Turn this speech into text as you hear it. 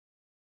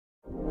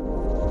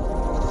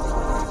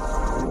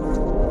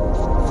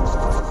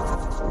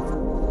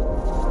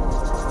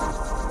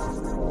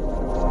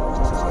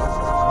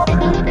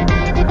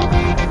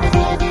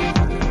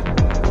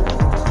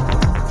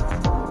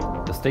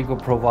DESTACO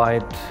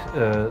provide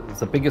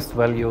the biggest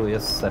value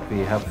is that we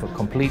have a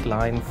complete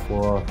line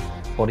for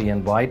body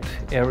and white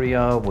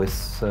area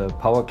with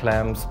power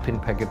clamps, pin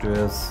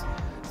packages,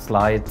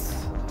 slides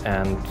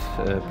and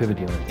pivot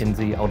units in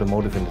the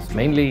automotive industry.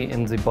 Mainly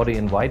in the body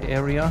and white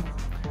area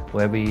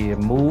where we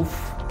move,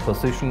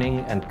 positioning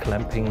and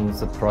clamping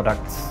the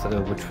products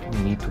which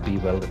need to be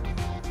welded.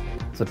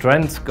 The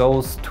trend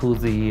goes to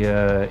the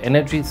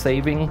energy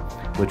saving,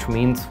 which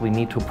means we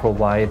need to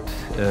provide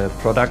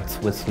products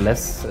with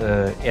less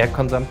air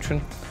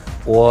consumption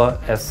or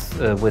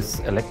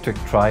with electric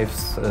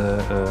drives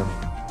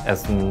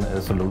as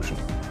a solution.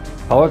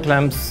 Power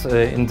clamps,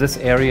 in this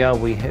area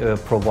we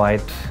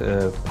provide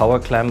power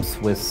clamps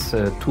with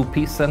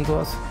two-piece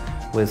sensors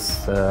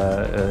with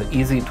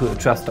easy to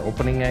adjust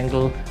opening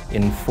angle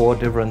in 4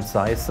 different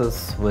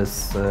sizes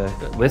with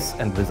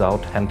and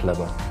without hand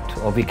lever.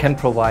 Or we can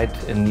provide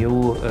a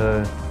new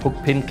hook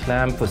pin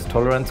clamp with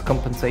tolerance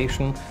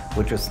compensation,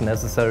 which is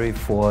necessary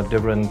for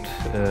different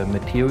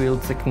material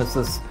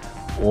thicknesses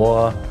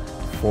or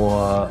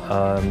for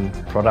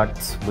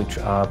products which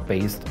are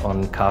based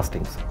on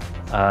castings.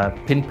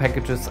 Pin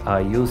packages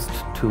are used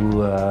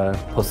to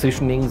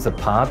positioning the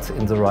parts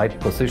in the right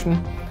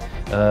position.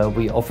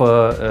 We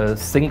offer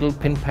single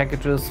pin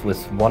packages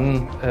with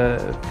 1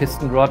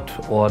 piston rod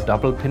or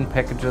double pin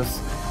packages,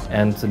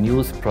 and the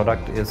newest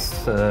product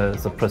is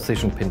the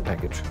precision pin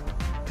package.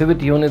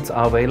 Pivot units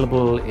are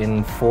available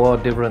in 4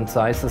 different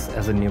sizes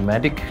as a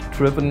pneumatic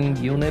driven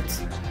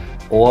units,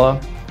 or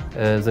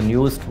the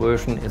newest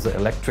version is an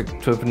electric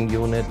driven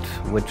unit,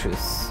 which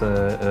is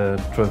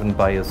driven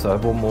by a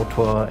servo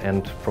motor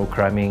and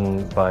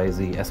programming by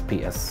the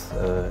SPS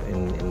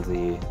in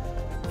the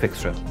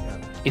fixture.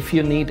 If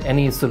you need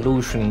any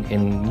solution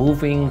in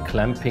moving,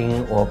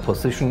 clamping or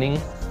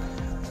positioning,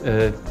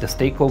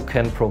 DESTACO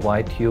can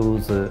provide you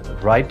the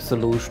right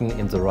solution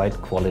in the right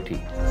quality.